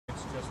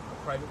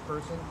private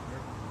person.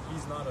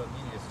 He's not a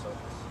media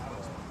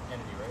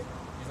entity, right?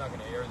 He's not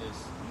going to air this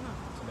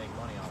to make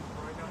money off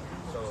of it.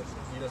 So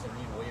he doesn't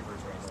need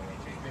waivers or anything.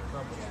 These big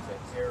companies that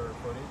air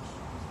footage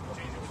of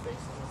people's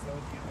faces and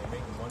stuff, they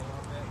make money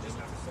off that. They need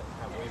to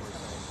have waivers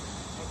signed.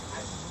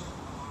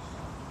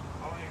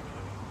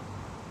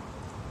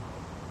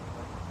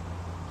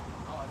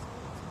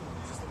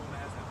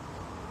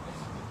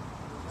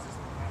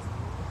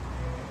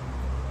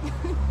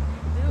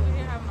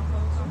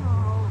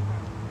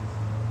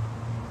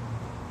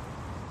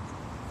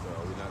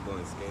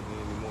 Skating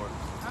anymore?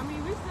 I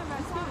mean, we still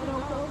got time to go.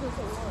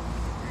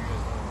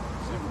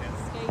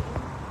 Skating.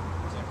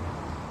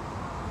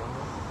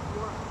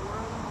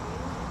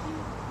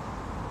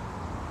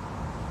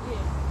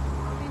 Yeah.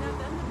 I mean, at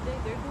the end of the day,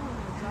 they're doing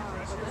their job,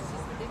 but that's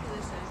just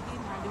ridiculous that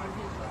he's not doing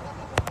his job.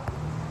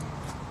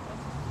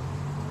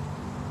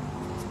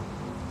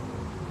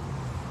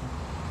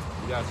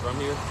 You guys from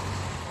here?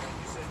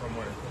 From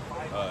where?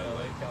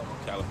 LA,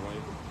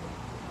 California.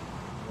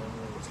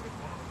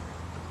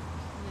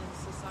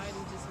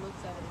 Society just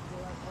looks at it and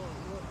they're like, oh,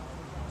 look,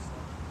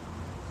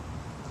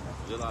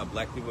 There's a lot of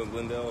black people in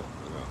Glendale.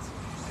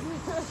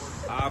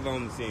 I've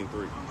only seen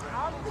 3.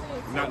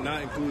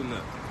 Not including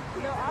that.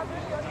 No, I've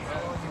really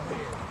only seen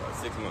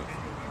 6 months.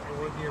 I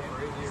worked here for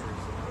 8 years.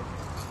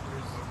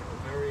 There's a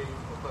very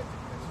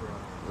eclectic mix around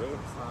here. Really?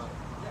 It's not.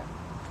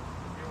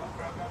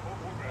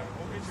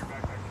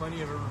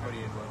 Plenty of everybody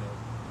in Glendale.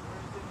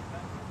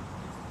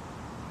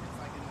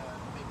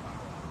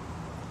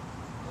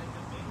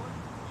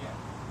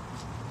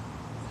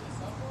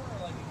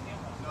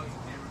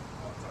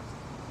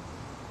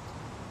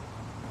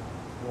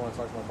 You want to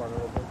talk to my partner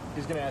real quick?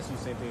 He's going to ask you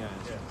the same thing I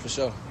asked. Yeah. For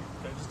sure.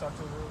 Can I just talk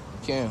to him real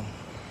quick? Can.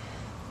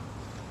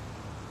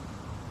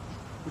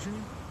 What's your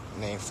name?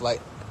 Name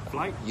Flight.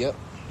 Flight? Yep. Do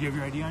you have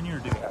your ID on you or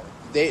do you have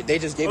it? They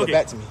just gave it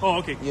back to me. Oh,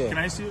 okay. Yeah. Can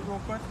I see it real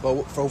quick?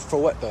 But for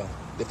what though?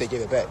 If they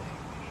gave it back?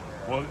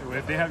 Well,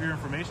 if they have your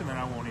information, then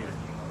I won't need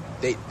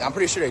it. I'm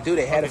pretty sure they do.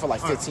 They had it for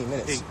like 15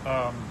 minutes.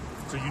 Hey,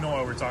 so you know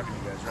why we're talking to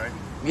you guys, right?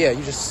 Yeah,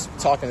 you just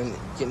talking and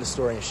getting the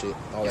story and shit,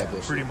 all that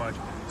bullshit. Pretty much.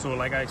 So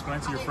like I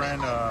explained to your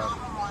friend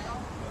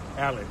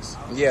Alex.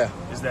 Yeah.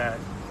 Is that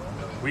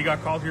we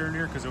got called here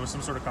earlier because there was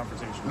some sort of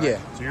confrontation, right? Yeah.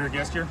 So you're a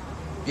guest here?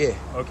 Yeah.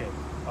 Okay.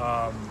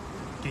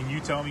 Can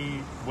you tell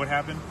me what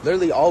happened?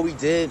 Literally, all we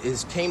did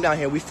is came down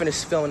here. We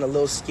finished filming a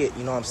little skit,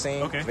 you know what I'm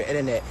saying? Okay. For the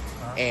internet.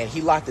 And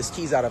he locked his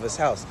keys out of his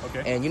house.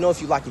 Okay. And you know,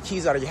 if you lock your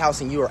keys out of your house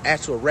and you're an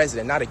actual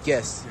resident, not a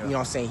guest, Yeah. you know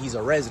what I'm saying? He's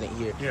a resident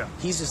here. Yeah.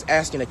 He's just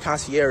asking the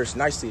concierge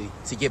nicely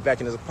to get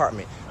back in his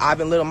apartment. I've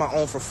been living on my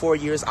own for 4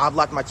 years. I've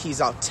locked my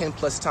keys out 10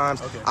 plus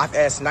times. Okay. I've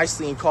asked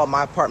nicely and called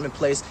my apartment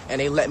place,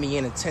 and they let me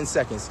in 10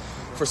 seconds.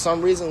 For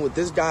some reason, with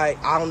this guy,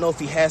 I don't know if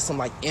he has some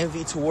like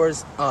envy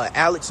towards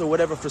Alex or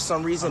whatever for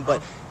some reason,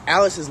 but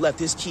Alex has left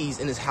his keys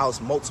in his house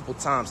multiple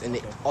times, and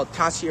the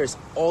concierge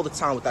all the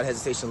time without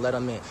hesitation let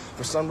him in.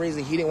 For some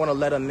reason, he didn't want to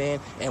let him in,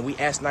 and we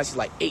asked nicely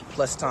like 8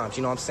 plus times,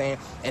 you know what I'm saying?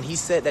 And he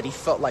said that he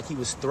felt like he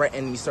was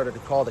threatened, and he started to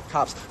call the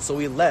cops, so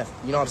we left,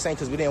 you know what I'm saying?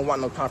 Because we didn't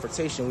want no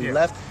confrontation. We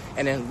left,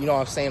 and then, you know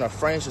what I'm saying, our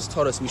friends just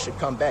told us we should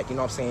come back, you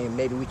know what I'm saying?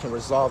 Maybe we can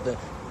resolve the,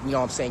 you know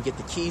what I'm saying, get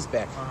the keys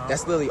back.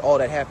 That's literally all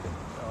that happened.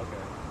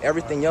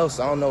 Everything else,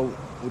 I don't know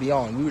what he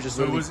on. We were just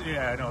So really... it was,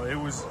 I know. It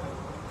was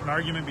an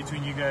argument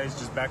between you guys,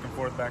 just back and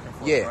forth,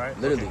 yeah, right?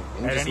 Literally. Okay.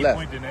 And At just any left.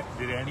 point,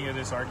 did any of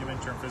this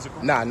argument turn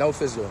physical? Nah, no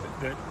physical.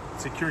 The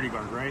security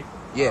guard, right?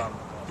 Yeah.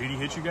 Did he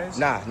hit you guys?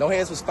 Nah, no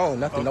hands was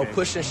thrown, nothing. No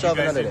pushing,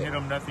 shoving, none of that. You guys didn't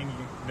hit him,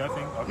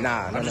 nothing? Okay.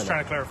 Nah, I'm just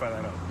trying to clarify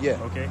that up.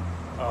 Yeah. Okay.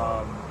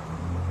 All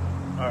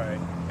right.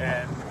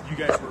 And you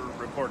guys were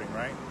recording,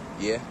 right?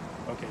 Yeah.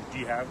 Okay. Do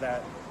you have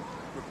that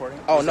recording?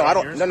 Oh, Is no, it I on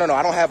don't. yours? No,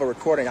 I don't have a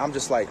recording. I'm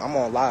just like, I'm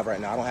on live right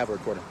now. I don't have a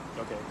recording.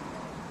 Okay.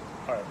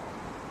 All right.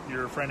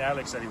 Your friend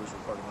Alex said he was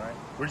recording, right?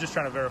 We're just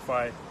trying to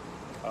verify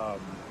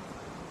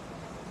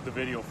the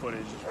video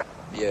footage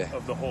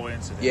of the whole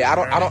incident. Yeah,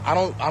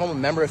 I don't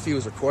remember if he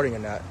was recording or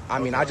not. I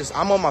mean,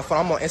 I'm on my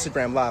phone. I'm on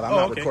Instagram Live. I'm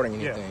not recording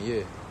anything.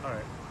 Yeah.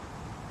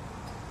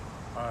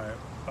 All right.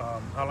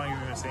 How long have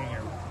you been staying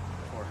here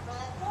for?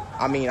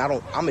 I mean,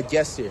 I'm a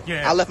guest here.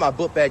 Yeah. I left my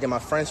book bag in my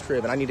friend's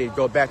crib, and I needed to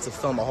go back to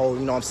film a whole,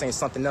 you know what I'm saying,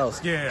 something else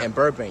in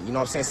Burbank. You know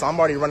what I'm saying? So I'm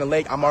already running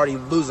late. I'm already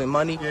losing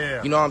money.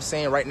 Yeah. You know what I'm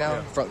saying right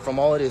now from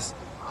all of this.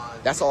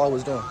 That's all I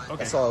was doing. Okay.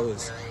 That's all it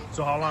was.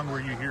 So how long were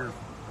you here?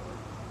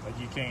 Like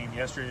you came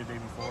yesterday, the day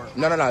before?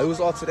 No. It was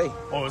all today.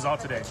 Oh, it was all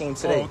today? I came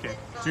today. Oh, okay.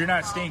 So you're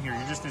not staying here.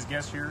 You're just his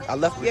guest here? I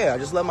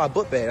just left my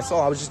book bag. That's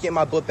all. I was just getting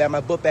my book bag. My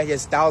book bag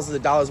has thousands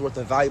of dollars worth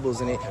of valuables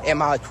in it and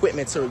my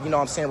equipment to, you know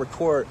what I'm saying,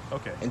 record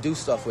and do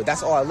stuff with.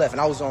 That's all I left. And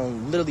I was going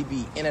to literally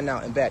be in and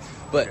out and back.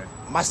 But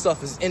my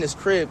stuff is in his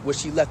crib,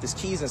 which he left his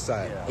keys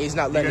inside. Yeah. And he's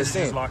not letting us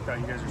in. You guys are just locked out.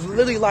 You guys are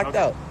literally locked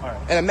out. All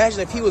right. And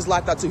imagine if he was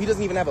locked out too. He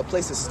doesn't even have a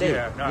place to stay.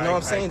 Yeah, no, you know what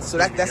I'm saying? So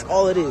that's get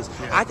all it is.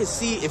 Yeah. I could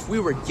see if we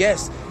were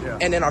guests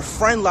and then our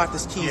friend locked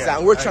his keys out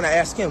and we're trying to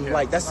ask him,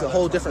 like, that's a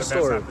whole different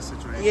story. That's not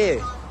the situation.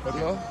 Yeah. Okay.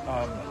 You know?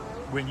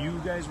 When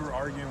you guys were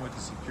arguing with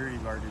the security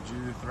guard, did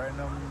you threaten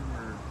him?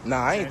 Or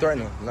Nah, I ain't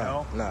threatening him.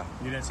 No? Nah.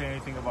 You didn't say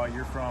anything about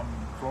you're from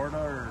Florida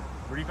or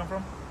where do you come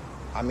from?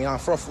 I mean, I'm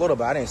from Florida,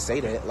 but I didn't say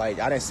that. Like,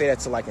 I didn't say that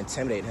to like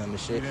intimidate him and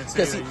shit. You didn't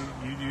say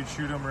that you'd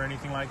shoot him or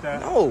anything like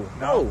that? No.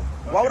 Okay.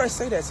 Why would I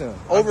say that to him?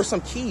 Over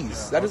some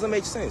keys. That doesn't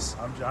make sense.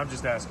 I'm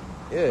just asking.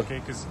 Yeah. Okay,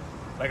 because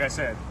like I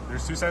said,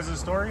 there's two sides of the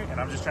story,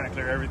 and I'm just trying to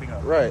clear everything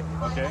up. Right.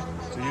 Okay?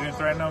 So you didn't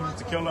threaten him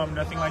to kill him,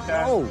 nothing like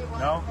that? No.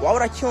 No? Why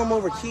would I kill him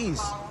over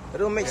keys? That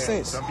don't make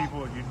sense. Some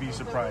people, you'd be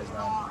surprised,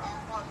 man.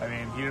 I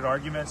mean, heated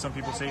arguments, some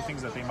people say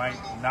things that they might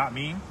not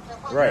mean.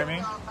 Right. You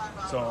know what I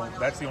mean? So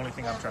that's the only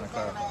thing I'm trying to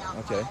clarify.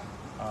 Okay.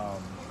 All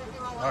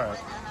right.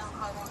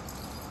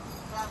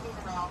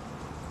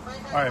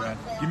 All right, man.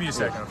 Give me a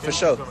second. Okay? For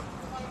sure.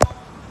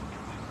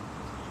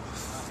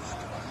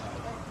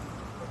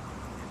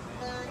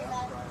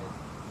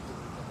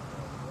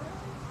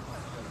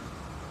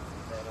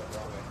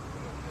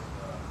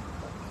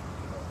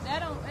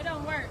 It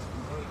don't work.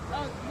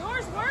 Oh,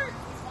 yours work?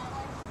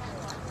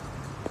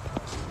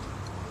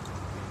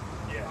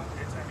 Yeah.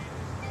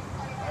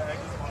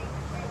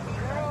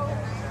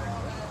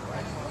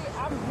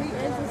 I'm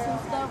re-into some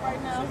stuff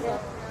right now, so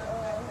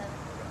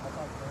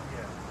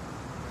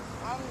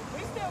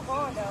we still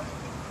going though.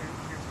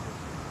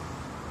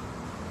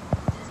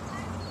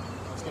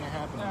 What's gonna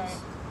happen is,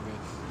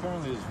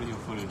 apparently there's video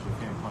footage of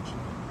him punching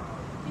me.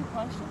 You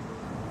punched him?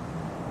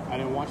 I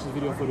didn't watch the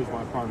video footage,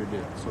 my partner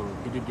did, so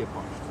he did get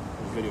punched.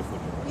 There's video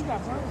footage. He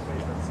got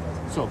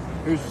punched. So,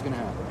 here's what's gonna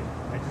happen.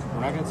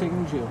 We're not gonna take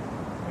him to jail,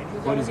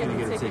 but he's gonna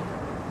get a ticket.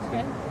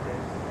 Okay.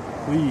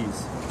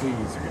 Please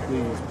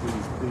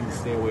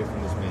stay away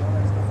from this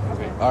man.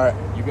 Okay? All right.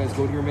 You guys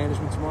go to your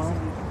management tomorrow,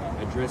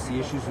 address the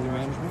issues with your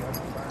management,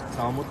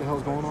 tell them what the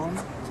hell's going on,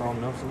 tell them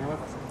enough's enough.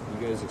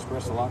 You guys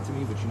express a lot to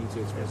me, but you need to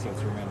express that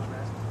to your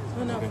management.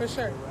 Oh, no, Okay? for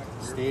sure.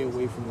 Stay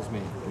away from this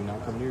man. Do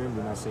not come near him,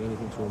 do not say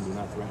anything to him, do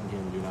not threaten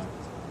him, do not...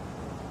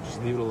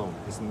 Just leave it alone.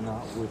 It's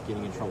not worth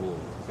getting in trouble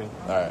over, okay?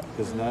 All right.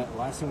 Because that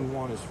last thing we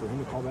want is for him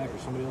to call back or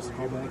somebody else to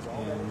call back,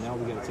 and now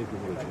we got to take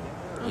people to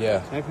jail. Yeah.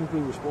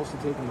 Technically, we're supposed to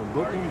take him and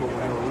book him, but we're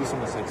going to release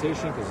him a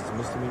citation because it's a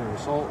misdemeanor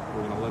assault.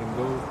 We're going to let him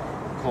go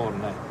and call it a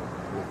night.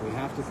 If we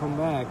have to come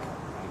back,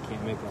 I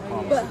can't make that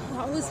promise. But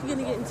how is he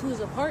gonna get into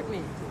his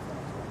apartment?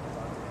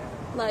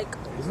 Like,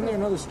 Isn't there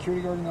another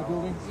security guard in that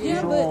building? Yeah,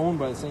 These are but- all owned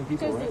by the same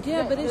people, right?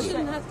 yeah, but it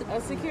shouldn't have to. A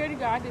security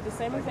guard did the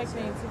same exact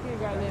thing. Security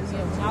guard let me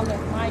in when I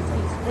left my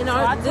keys. In So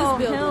our- I this told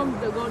building.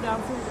 him to go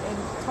down to and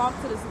talk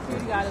to the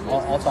security guard and let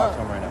I'll him talk up.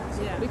 to him right now.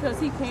 Yeah. Because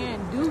he can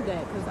do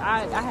that. Because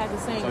I had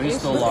the same So he's issue.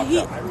 still locked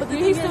up. But the Yeah, thing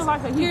he's is, still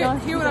locked up. He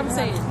hear what I'm doesn't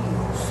saying.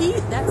 have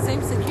keys. That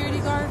same security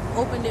guard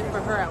opened it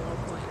for her at one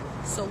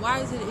point. So why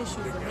is it an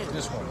issue for him?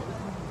 This one.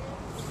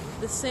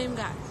 The same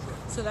guy.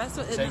 So that's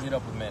what. Take it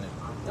up with management.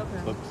 Okay.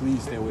 But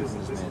please stay away from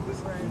this man.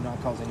 Do not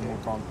cause any more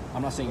problems.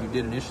 I'm not saying you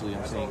did initially.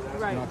 I'm saying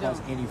Right, do not cause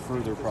any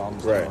further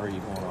problems Right. that are already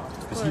going on.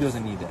 Because he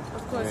doesn't need that.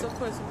 Of course, okay? of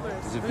course, of course.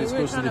 Because if I mean, this we're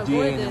goes to trying the to DA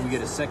avoid and then we this.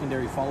 get a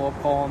secondary follow-up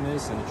call on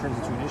this and it turns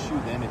into an issue,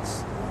 then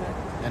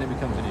it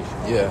becomes an issue.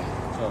 Yeah.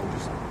 So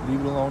just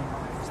leave it alone.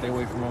 Stay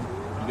away from him.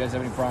 If you guys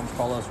have any problems,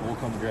 call us. We'll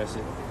come address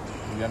it.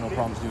 If you got no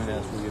problems doing that,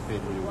 that's what we get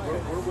paid to do.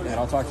 Okay? And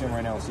I'll talk to him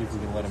right now and see if we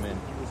can let him in.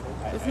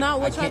 If not,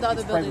 we'll try can't- the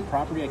other it's private building.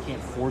 property. I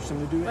can't force him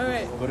to do it. All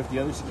right. But if the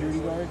other security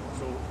guard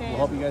will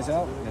help you guys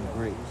out, then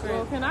great.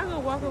 Well, can I go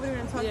walk over there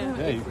and talk Yeah. to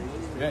him?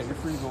 Yeah, you're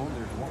free to go over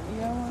there if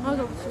you want. I'll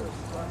go with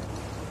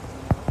you.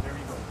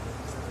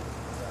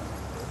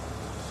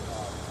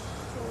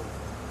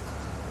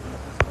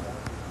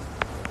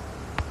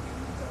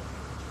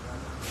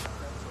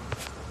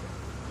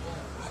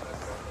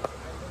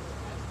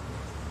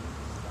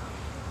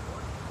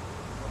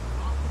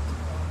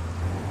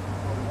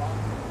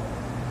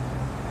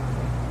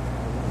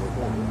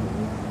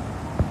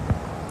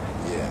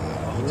 Yeah,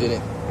 no, he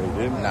didn't.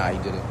 He didn't? Nah, he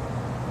didn't.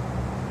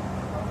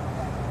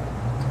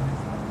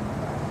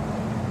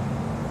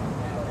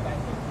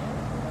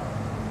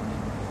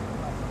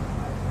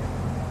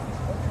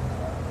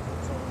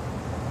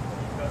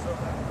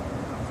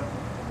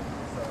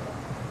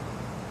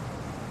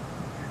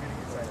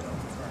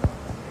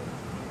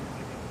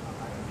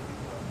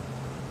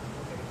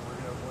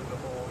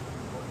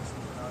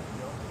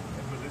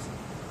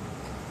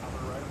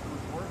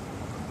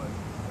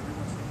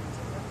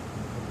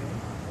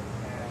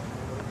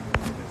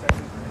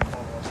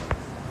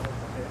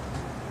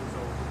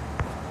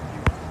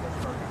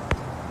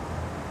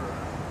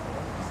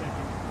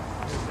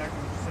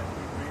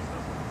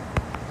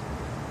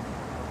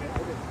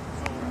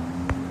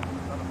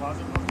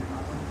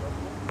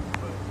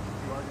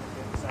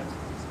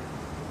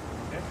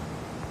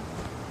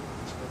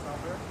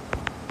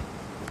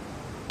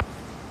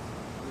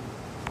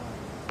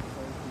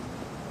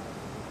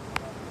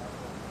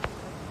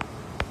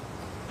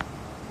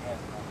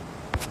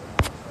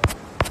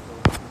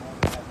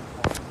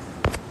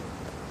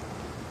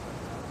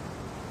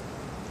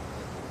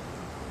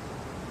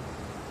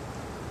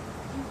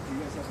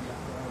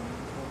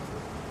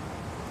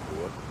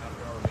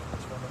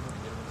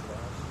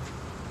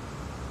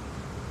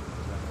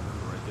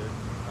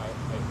 I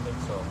think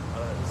so. I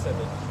don't know. He said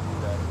that you should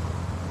do that.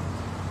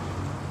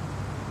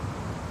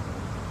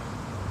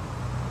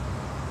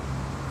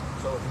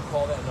 So if you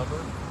call that number,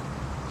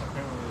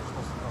 apparently they're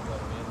supposed to come let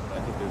him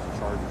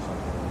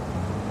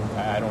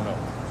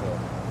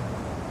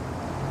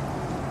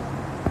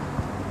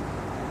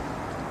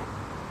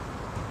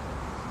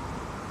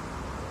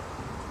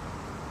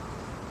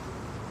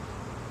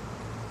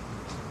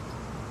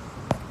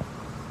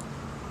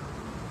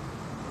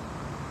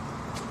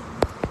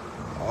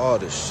all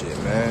this shit,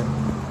 man.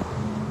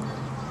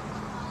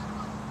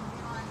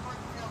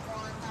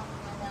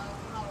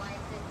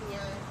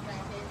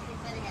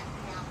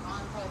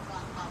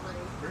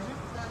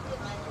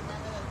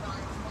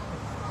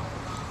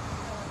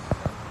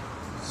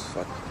 It's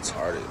fucking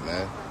retarded,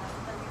 man.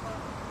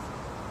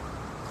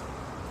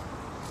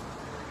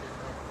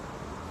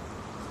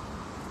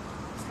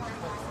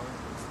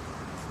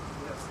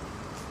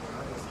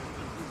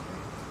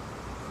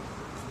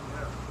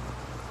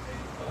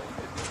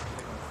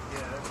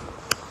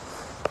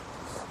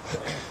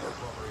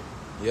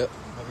 Yep.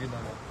 Have a good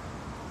night.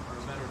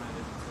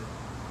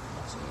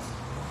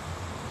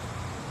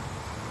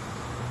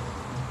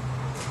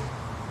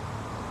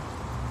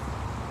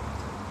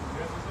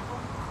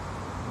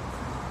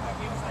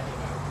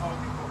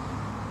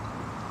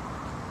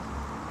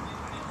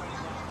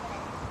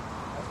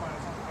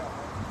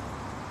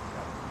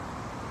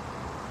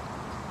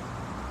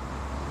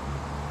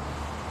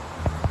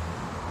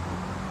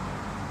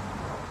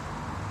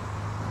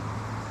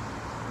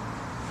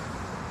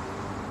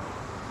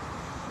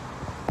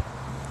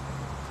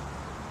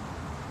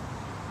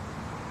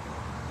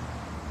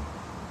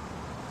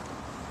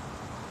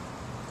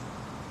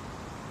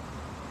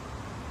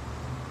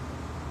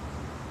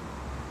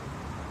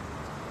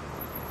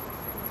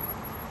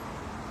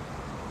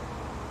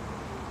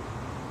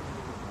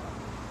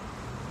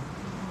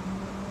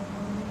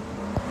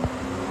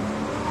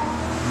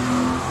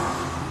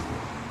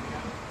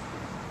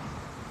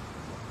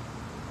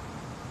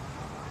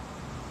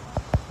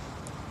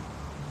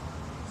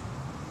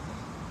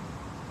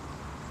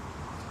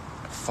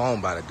 Phone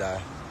about to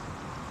die.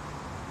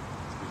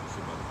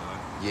 She about to die.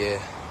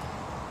 Yeah.